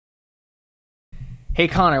Hey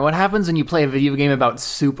Connor, what happens when you play a video game about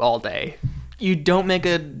soup all day? You don't make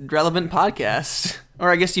a relevant podcast. Or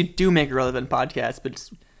I guess you do make a relevant podcast, but it's,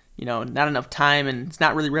 not enough time, and it's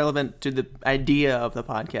not really relevant to the idea of the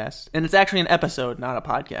podcast. And it's actually an episode, not a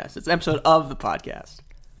podcast. It's an episode of the podcast.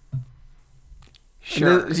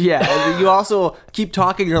 Sure. Yeah, you also keep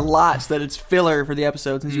talking a lot so that it's filler for the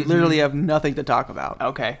episode, since you literally have nothing to talk about.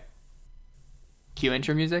 Okay. Cue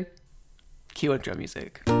intro music? Cue intro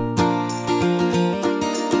music.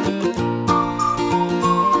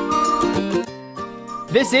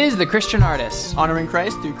 This is The Christian Artist. Honoring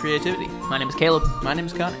Christ through creativity. My name is Caleb. My name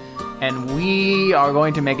is Connor. And we are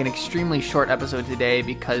going to make an extremely short episode today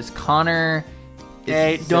because Connor is...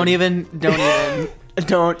 Hey, don't even.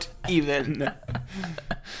 Don't even.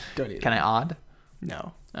 Can I odd?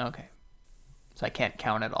 No. Okay. So I can't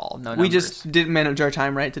count at all. No We numbers. just didn't manage our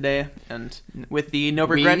time right today, and with the No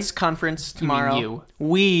Regrets conference tomorrow, You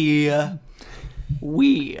mean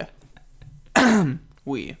we,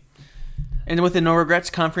 and with the No Regrets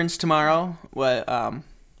conference tomorrow,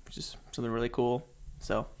 which is something really cool.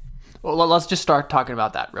 So, well, let's just start talking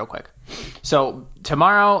about that real quick. So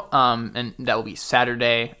tomorrow, and that will be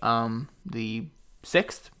Saturday, the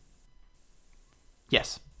 6th.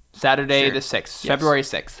 Yes, Saturday Sure. the 6th, Yes. February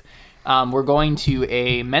 6th. We're going to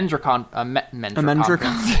a men's conference.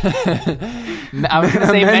 I was going to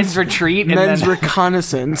say men's retreat. And men's then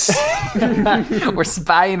reconnaissance. we're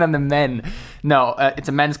spying on the men. No, it's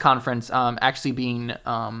a men's conference actually being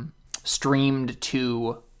streamed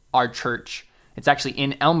to our church. It's actually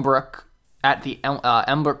in Elmbrook at the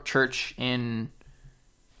Elmbrook Church in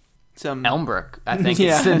Elmbrook, I think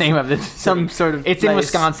is the name of it. Some sort of It's place. in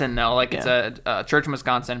Wisconsin, though. It's a church in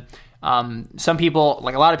Wisconsin. Some people,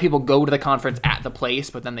 a lot of people go to the conference at the place,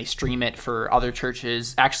 but then they stream it for other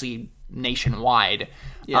churches, actually nationwide.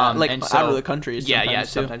 Yeah, and so, out of the country.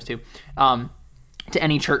 Sometimes too. To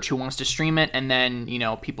any church who wants to stream it, and then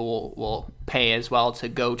people will pay as well to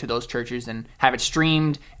go to those churches and have it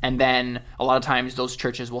streamed. And then a lot of times those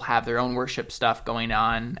churches will have their own worship stuff going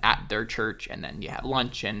on at their church, and then you have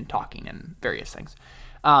lunch and talking and various things.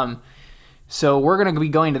 So we're going to be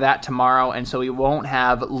going to that tomorrow, and so we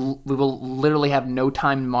will literally have no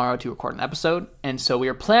time tomorrow to record an episode. And so we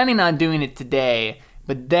are planning on doing it today,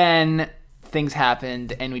 but then things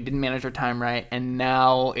happened and we didn't manage our time right, and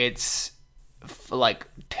now it's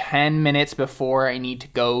 10 minutes before I need to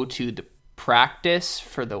go to the practice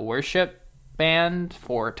for the worship band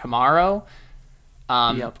for tomorrow.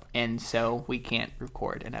 Yep. And so we can't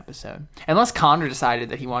record an episode unless Connor decided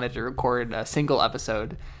that he wanted to record a single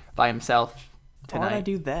episode by himself tonight. Why would I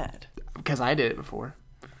do that? Because I did it before.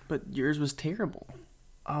 But yours was terrible.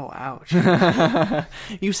 Oh, ouch.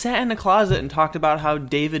 You sat in the closet and talked about how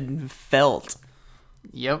David felt.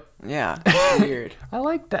 Yep. Yeah, it's weird. I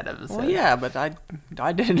like that episode. Well, yeah, but I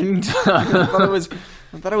didn't. I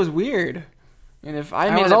thought it was weird. And if I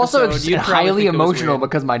made was an also episode, you'd probably highly think it was emotional weird.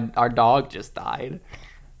 because our dog just died.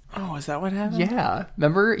 Oh, is that what happened? Yeah.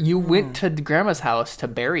 Remember, you went to Grandma's house to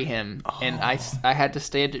bury him, and I had to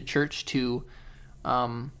stay at the church to...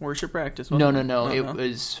 Worship practice. No. wasn't it? It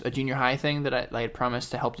was a junior high thing that I had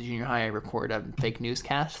promised to help the junior high record a fake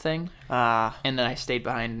newscast thing. And then I stayed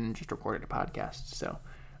behind and just recorded a podcast. So,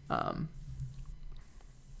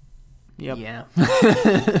 Yep.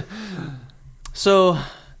 yeah. So,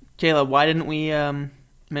 Caleb, why didn't we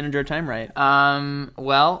manage our time right?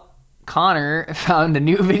 Well, Connor found a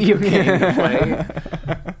new video game to play.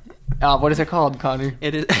 What is it called, Connor?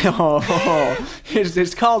 It is.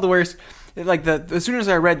 It's called the worst. As soon as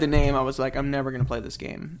I read the name, I was like, I'm never gonna play this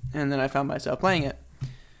game, and then I found myself playing it.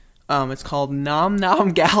 It's called Nom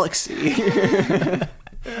Nom Galaxy.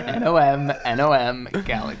 NOM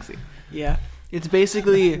Galaxy. Yeah, it's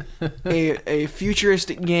basically a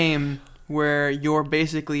futuristic game where you're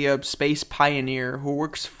basically a space pioneer who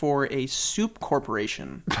works for a soup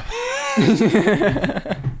corporation.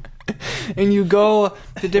 And you go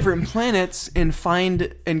to different planets and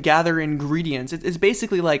find and gather ingredients. It's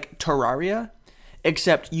basically like Terraria,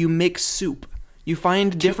 except you mix soup. You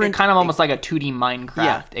find different... Kind of almost like a 2D Minecraft,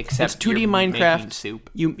 Yeah, except it's 2D you're Minecraft making soup.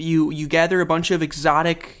 You gather a bunch of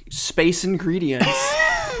exotic space ingredients.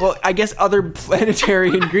 Well, I guess other planetary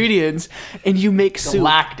ingredients, and you make soup.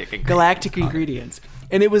 Galactic ingredients.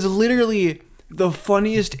 And it was literally the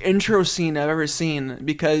funniest intro scene I've ever seen,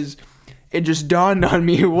 because it just dawned on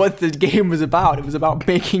me what the game was about. It was about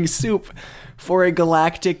making soup for a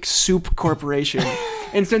galactic soup corporation.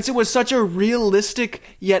 And since it was such a realistic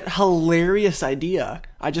yet hilarious idea,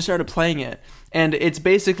 I just started playing it. And it's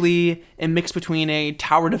basically a mix between a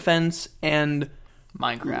tower defense and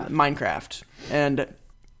Minecraft. And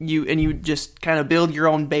you just kind of build your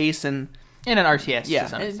own base, and And an RTS, yeah, to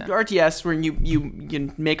some extent. RTS where you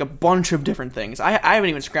can make a bunch of different things. I haven't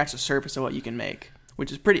even scratched the surface of what you can make,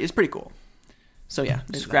 which is pretty cool. So yeah,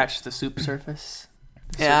 scratch the soup surface.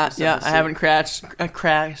 I haven't scratched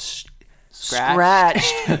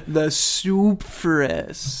the soup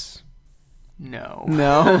surface. No.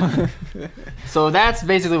 So that's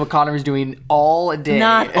basically what Connor was doing all day.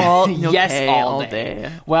 Not all. Yes, all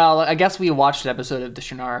day. Well, I guess we watched an episode of the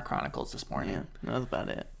Shannara Chronicles this morning. Yeah, that was about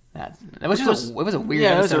it. It was a weird episode.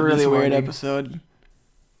 Yeah, it was a really weird episode.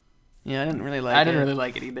 Yeah, I didn't really like it. I didn't really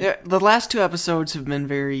like it either. Yeah, the last 2 episodes have been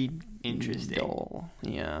very interesting. Dull.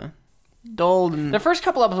 Yeah. Dull and the first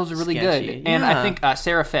couple episodes were really sketchy. good. And I think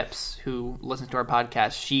Sarah Phipps, who listens to our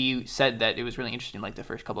podcast, she said that it was really interesting, like the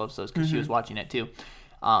first couple episodes, because she was watching it too.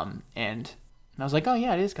 And I was like, oh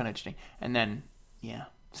yeah, it is kind of interesting. And then, yeah.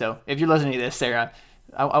 So if you're listening to this, Sarah,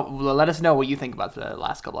 let us know what you think about the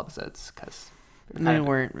last couple episodes, because they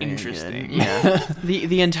weren't really interesting. Good. Yeah.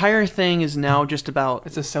 the entire thing is now just about...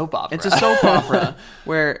 It's a soap opera. It's a soap opera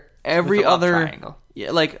where every other... triangle.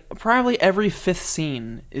 Yeah, like, probably every 5th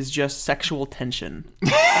scene is just sexual tension.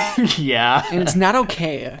 Yeah. And it's not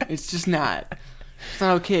okay. It's just not. It's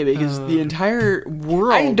not okay because the entire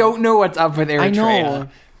world... I don't know what's up with Eritrea. I know.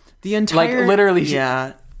 The entire... Like, literally...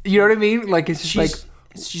 Yeah. You know what I mean? Like, it's just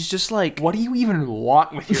she's just like... What do you even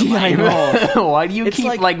want with your life? I know. Why do you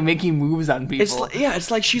keep, like, making moves on people? It's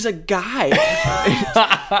like she's a guy.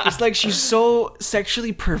 It's like she's so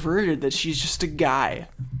sexually perverted that she's just a guy.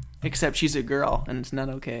 Except she's a girl, and it's not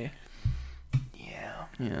okay.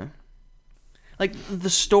 Yeah. Like, the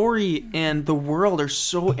story and the world are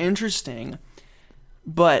so interesting,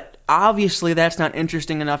 but obviously that's not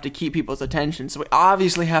interesting enough to keep people's attention, so we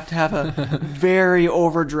obviously have to have a very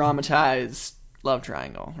over-dramatized love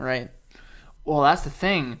triangle, right? Well, that's the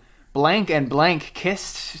thing. Blank and Blank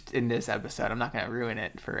kissed in this episode. I'm not going to ruin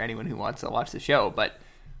it for anyone who wants to watch the show, but...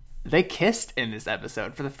 They kissed in this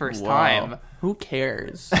episode for the first time. Who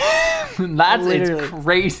cares? It's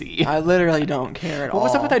crazy. I literally don't care at all. What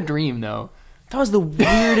was up with that dream, though? That was the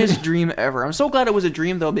weirdest dream ever. I'm so glad it was a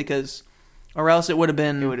dream, though, because... Or else it would have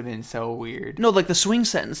been... It would have been so weird. No, like the swing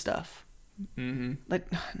set and stuff. Mm-hmm. Like,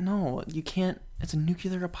 no, you can't... It's a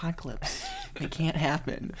nuclear apocalypse. It can't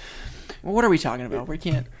happen. Well, what are we talking about? We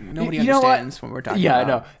can't... Nobody understands what we're talking about.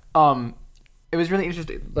 Yeah, I know. It was really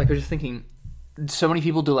interesting. Like, I was just thinking... So many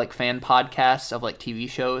people do like fan podcasts of like TV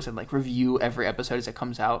shows and like review every episode as it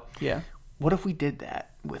comes out. Yeah. What if we did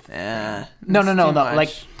that with? No. Like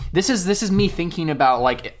this is me thinking about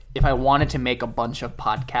like if I wanted to make a bunch of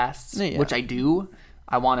podcasts, which I do.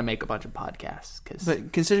 I want to make a bunch of podcasts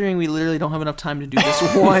but considering we literally don't have enough time to do this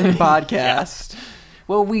one podcast.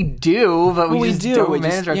 Well, we do, but we don't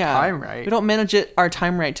manage our time right. We don't manage our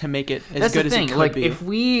time right to make it as good as it could be. If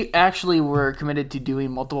we actually were committed to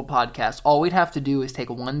doing multiple podcasts, all we'd have to do is take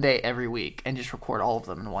one day every week and just record all of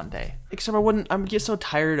them in one day. Except I would get so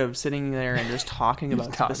tired of sitting there and just talking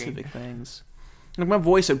about specific things. Like my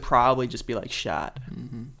voice would probably just be like shot.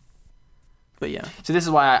 Mm-hmm. But yeah. So this is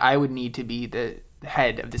why I would need to be the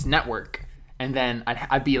head of this network, and then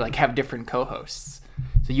I'd be like have different co-hosts.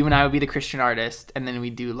 So you and I would be the Christian artist, and then we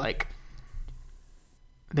do like.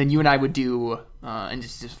 Then you and I would do, and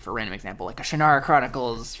just for a random example, like a Shannara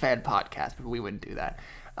Chronicles fan podcast, but we wouldn't do that.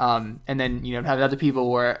 And then have other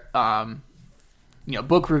people where,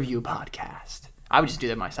 book review podcast. I would just do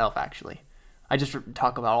that myself. Actually, I just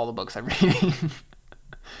talk about all the books I'm reading.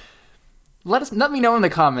 Let me know in the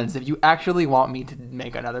comments if you actually want me to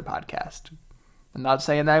make another podcast. I'm not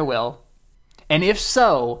saying that I will. And if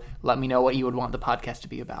so, let me know what you would want the podcast to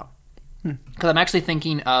be about. Because I'm actually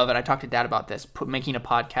thinking of, and I talked to Dad about this, making a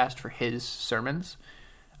podcast for his sermons,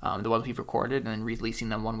 the ones we've recorded, and then releasing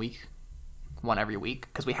them one every week,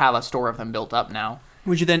 because we have a store of them built up now.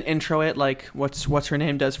 Would you then intro it like what's her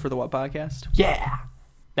name does for the What Podcast? Yeah,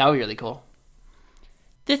 that would be really cool.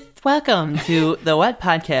 Welcome to the What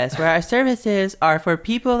Podcast, where our services are for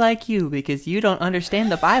people like you, because you don't understand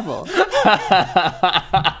the Bible.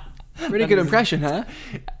 Pretty good impression, huh?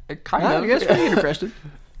 Kind of. I guess pretty good impression.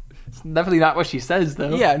 It's definitely not what she says,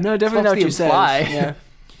 though. Yeah, no, definitely not what she says. Yeah.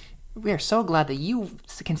 We are so glad that you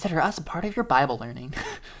consider us a part of your Bible learning.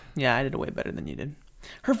 Yeah, I did it way better than you did.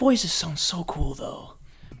 Her voices sound so cool, though.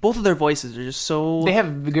 Both of their voices are just so... They have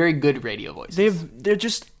very good radio voices. They're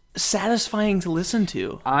just satisfying to listen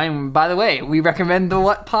to. By the way, we recommend the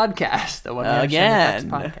What Podcast. The One Again.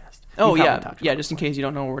 Podcast. Oh, yeah. Yeah, just in case you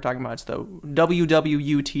don't know what we're talking about, it's the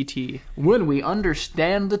WWUTT. When we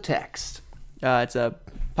understand the text. It's a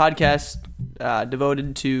podcast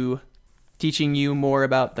devoted to teaching you more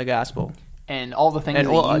about the gospel. And all the things that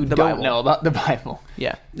you don't know about the Bible.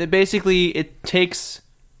 Yeah. It takes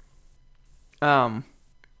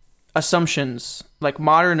assumptions, like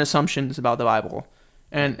modern assumptions about the Bible,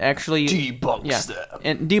 and actually debunks them.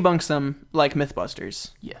 And debunks them like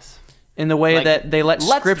Mythbusters. Yes. In the way that they let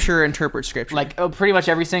Scripture interpret Scripture. Like pretty much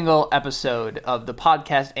every single episode of the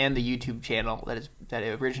podcast and the YouTube channel that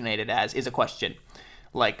it originated as is a question.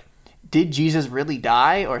 Like, did Jesus really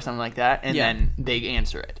die or something like that? And then they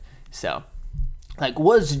answer it. So, like,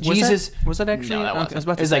 was Jesus... Was that actually... No, that wasn't. I was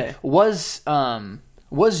about to say. Like,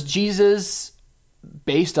 was Jesus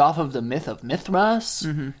based off of the myth of Mithras?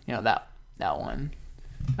 Mm-hmm. You know, that one.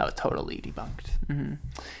 That was totally debunked. Mm-hmm.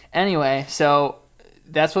 Anyway, so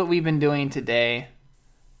that's what we've been doing today.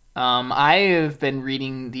 I have been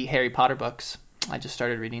reading the Harry Potter books. I just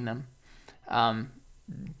started reading them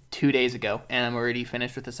 2 days ago, and I'm already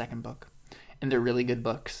finished with the second book. And they're really good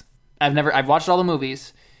books. I've watched all the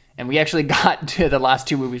movies, and we actually got to the last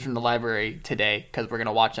 2 movies from the library today because we're going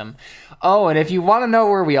to watch them. Oh, and if you want to know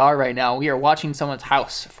where we are right now, we are watching someone's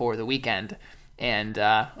house for the weekend. And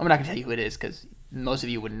I'm not going to tell you who it is because most of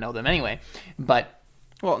you wouldn't know them anyway. But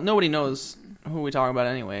well, nobody knows who we talk about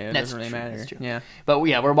anyway. It doesn't really matter. That's true. Yeah. But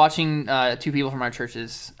yeah, we're watching 2 people from our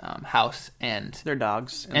church's house and their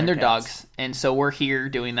dogs. And their dogs. And so we're here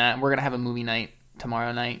doing that. We're going to have a movie night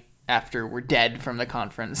tomorrow night after we're dead from the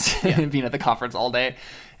conference, being at the conference all day,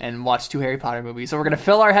 and watch 2 Harry Potter movies. So we're going to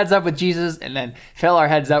fill our heads up with Jesus and then fill our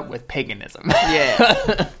heads up with paganism. Yeah.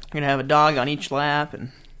 We're going to have a dog on each lap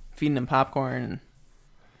and feeding them popcorn. And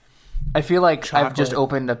I feel like chocolate. I've just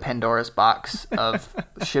opened a Pandora's box of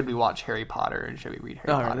should we watch Harry Potter and should we read Harry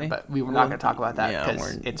Potter? Really? But we were not going to talk about that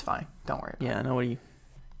because it's fine. Don't worry about it. Nobody...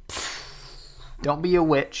 Don't be a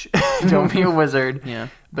witch. Don't be a wizard. Yeah.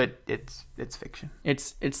 But it's fiction.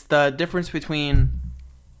 It's the difference between,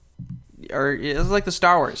 or it's like the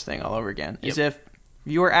Star Wars thing all over again. Yep. Is if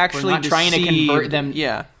you are actually not trying to convert them.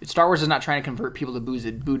 Yeah. Star Wars is not trying to convert people to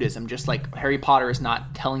Buddhism, just like Harry Potter is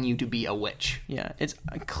not telling you to be a witch. Yeah. It's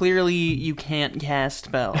clearly you can't cast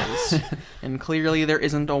spells, and clearly there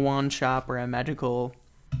isn't a wand shop or a magical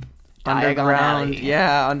underground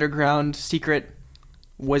secret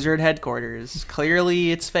wizard headquarters.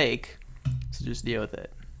 Clearly it's fake, so just deal with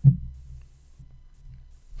it.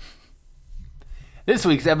 This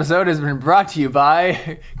week's episode has been brought to you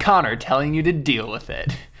by Connor telling you to deal with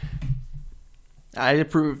it. I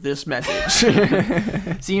approve this message.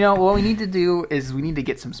 So what we need to do is we need to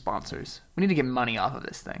get some sponsors. We need to get money off of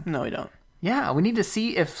this thing. No, we don't. Yeah, we need to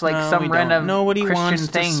see if some random Nobody Christian wants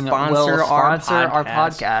thing to sponsor our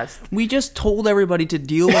podcast. We just told everybody to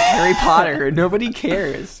deal with Harry Potter. Nobody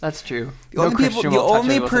cares. That's true. The only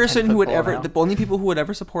people who would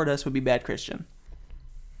ever support us would be Bad Christian.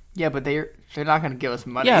 Yeah, but they're not going to give us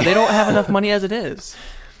money. Yeah, they don't have enough money as it is.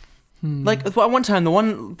 Like at one time, the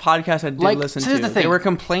one podcast I did listen to, they were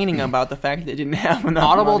complaining about the fact that they didn't have enough.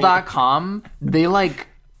 Audible.com, they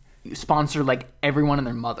sponsor everyone and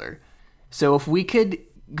their mother. So if we could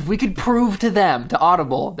prove to them, to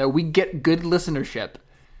Audible, that we get good listenership,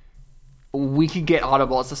 we could get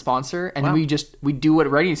Audible as a sponsor, and we do what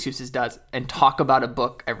Writing Excuses does and talk about a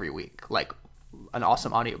book every week, like an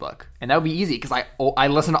awesome audiobook. And that would be easy because I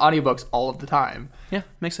listen to audiobooks all of the time. Yeah,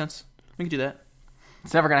 makes sense. We could do that.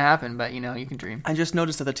 It's never gonna happen, but you can dream. I just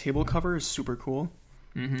noticed that the table cover is super cool.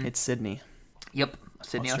 Mm-hmm. It's Sydney. Yep,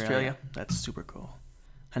 Sydney, Australia. That's super cool.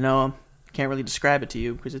 I know I can't really describe it to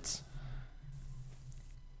you because it's,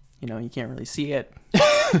 you can't really see it.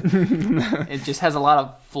 It just has a lot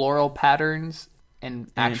of floral patterns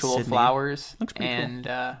and actual flowers. Looks pretty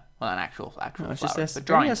cool. Not actual flowers, just but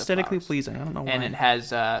drawings aesthetically of flowers. pleasing. I don't know why. And it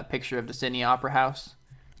has a picture of the Sydney Opera House.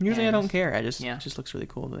 Usually I don't care. It just looks really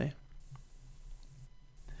cool today.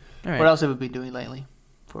 All right. What else have we been doing lately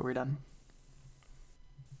before we're done?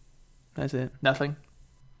 That's it. Nothing?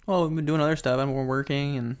 Well, we've been doing other stuff. We're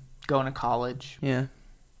working and going to college. Yeah.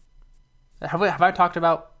 Have I talked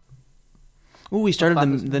about... Ooh, we started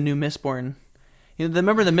the new Mistborn.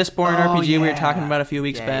 Remember the Mistborn RPG we were talking about a few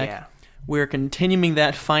weeks back? Yeah. We're continuing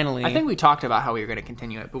that finally. I think we talked about how we were going to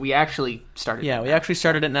continue it, but we actually started it. Yeah, we actually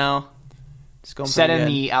started it now. It's going set in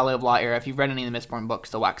the Alley of Law era. If you've read any of the Mistborn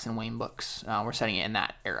books, the Wax and Wayne books, we're setting it in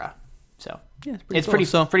that era. So yeah, it's pretty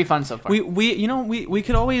fun so far. We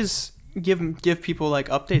could always give people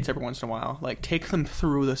updates every once in a while, take them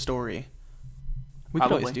through the story. We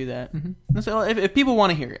could always do that. Mm-hmm. So if people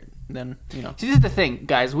want to hear it, then See, this is the thing,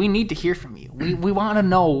 guys. We need to hear from you. We want to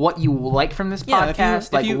know what you like from this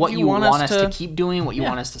podcast, what you want us to keep doing, what you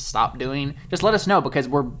want us to stop doing. Just let us know because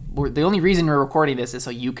we're the only reason we're recording this is so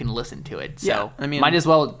you can listen to it. So might as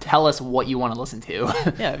well tell us what you want to listen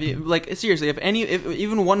to. Yeah, seriously, if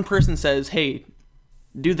even one person says, "Hey,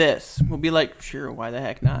 do this," we'll be like, "Sure, why the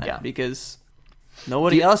heck not?" Yeah. Because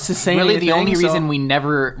Nobody else is saying really anything. The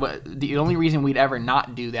only reason we'd ever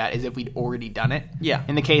not do that is if we'd already done it. Yeah.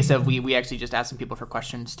 In the case of we actually just asked some people for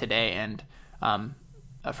questions today, and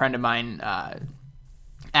a friend of mine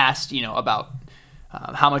asked, about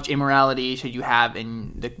how much immorality should you have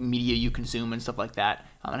in the media you consume and stuff like that.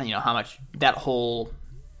 How much that whole,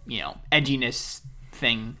 edginess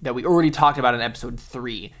thing that we already talked about in episode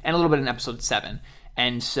 3 and a little bit in episode 7.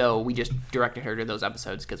 And so we just directed her to those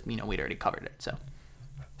episodes because, we'd already covered it.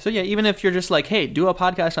 So yeah, even if you're just like, hey, do a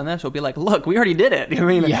podcast on this, we'll be like, look, we already did it. You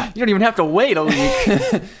don't even have to wait a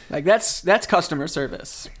week. Like, that's customer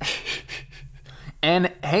service.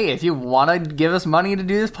 And hey, if you want to give us money to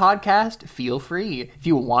do this podcast, feel free. If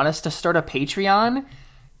you want us to start a Patreon,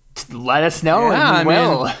 let us know and we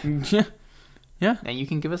will. Yeah. And you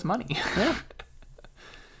can give us money. Yeah.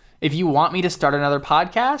 If you want me to start another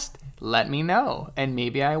podcast, let me know, and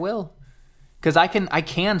maybe I will. Because I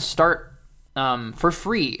can start for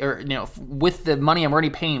free, or with the money I'm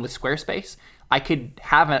already paying with Squarespace. I could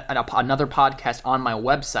have another podcast on my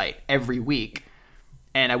website every week,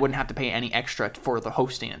 and I wouldn't have to pay any extra for the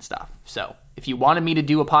hosting and stuff. So if you wanted me to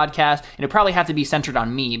do a podcast, it'd probably have to be centered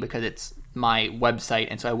on me because it's my website,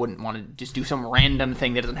 and so I wouldn't want to just do some random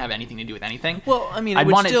thing that doesn't have anything to do with anything. Well, it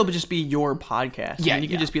would still just be your podcast. Yeah, you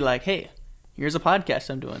could just be like, hey, here's a podcast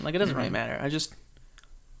I'm doing. Like, it doesn't really matter. I just,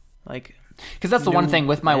 like... Because that's the one thing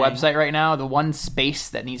with my website right now. The one space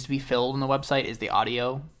that needs to be filled in the website is the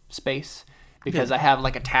audio space. Because I have,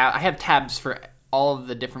 like, I have tabs for all of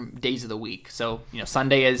the different days of the week. So,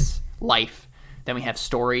 Sunday is life. Then we have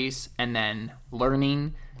stories, and then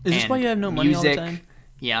learning. Is this why you have no money all the time?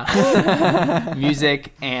 Yeah.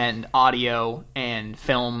 Music and audio and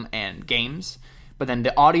film and games. But then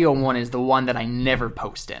the audio one is the one that I never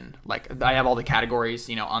post in. Like, I have all the categories,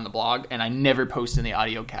 on the blog, and I never post in the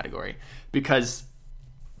audio category because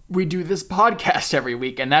we do this podcast every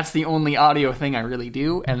week, and that's the only audio thing I really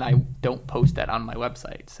do, and I don't post that on my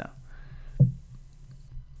website, so.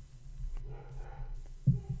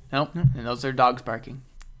 Nope, and those are dogs barking.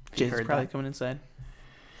 Jason's probably coming inside.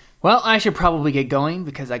 Well, I should probably get going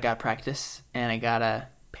because I got practice, and I gotta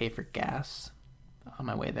pay for gas on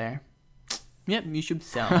my way there. Yep, you should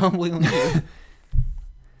probably leave.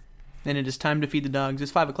 Then it is time to feed the dogs.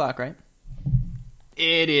 It's 5 o'clock, right?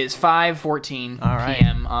 It is 5:14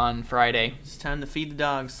 p.m. on Friday. It's time to feed the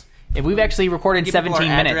dogs. If we've actually recorded 17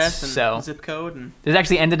 minutes, so zip code, and this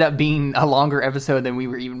actually ended up being a longer episode than we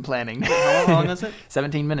were even planning. How long is it?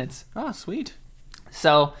 17 minutes. Oh, sweet.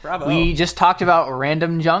 So Bravo. We just talked about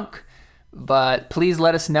random junk. But please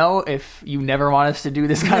let us know if you never want us to do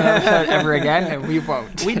this kind of episode ever again, and we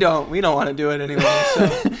won't. We don't want to do it anymore.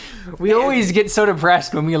 So. We always get so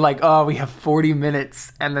depressed when we're like, oh, we have 40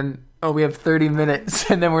 minutes, and then, oh, we have 30 minutes,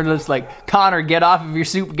 and then we're just like, Connor, get off of your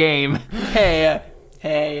soup game. Hey,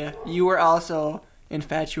 you were also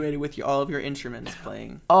infatuated with all of your instruments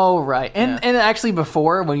playing. Oh, right. And actually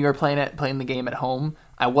before, when you were playing the game at home,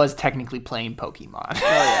 I was technically playing Pokemon.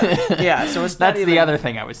 Oh, yeah. Yeah, so it's That's the other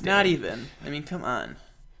thing I was doing. Not even. I mean, come on.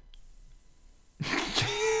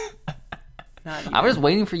 I was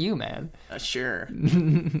waiting for you, man. Sure.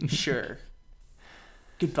 Sure.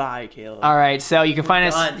 Goodbye, Caleb. All right, so you can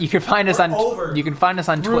find us. You can find us on. Over. You can find us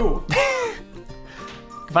on Twitter. You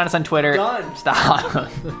can find us on Twitter. Done. Stop.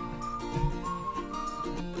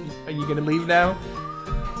 Are you gonna leave now?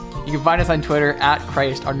 You can find us on Twitter at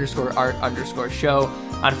Christ_art_show,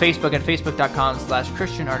 on Facebook at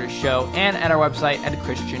facebook.com/ChristianArtistShow, and at our website at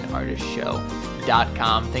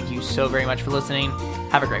ChristianArtistShow.com. Thank you so very much for listening.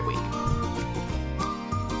 Have a great week.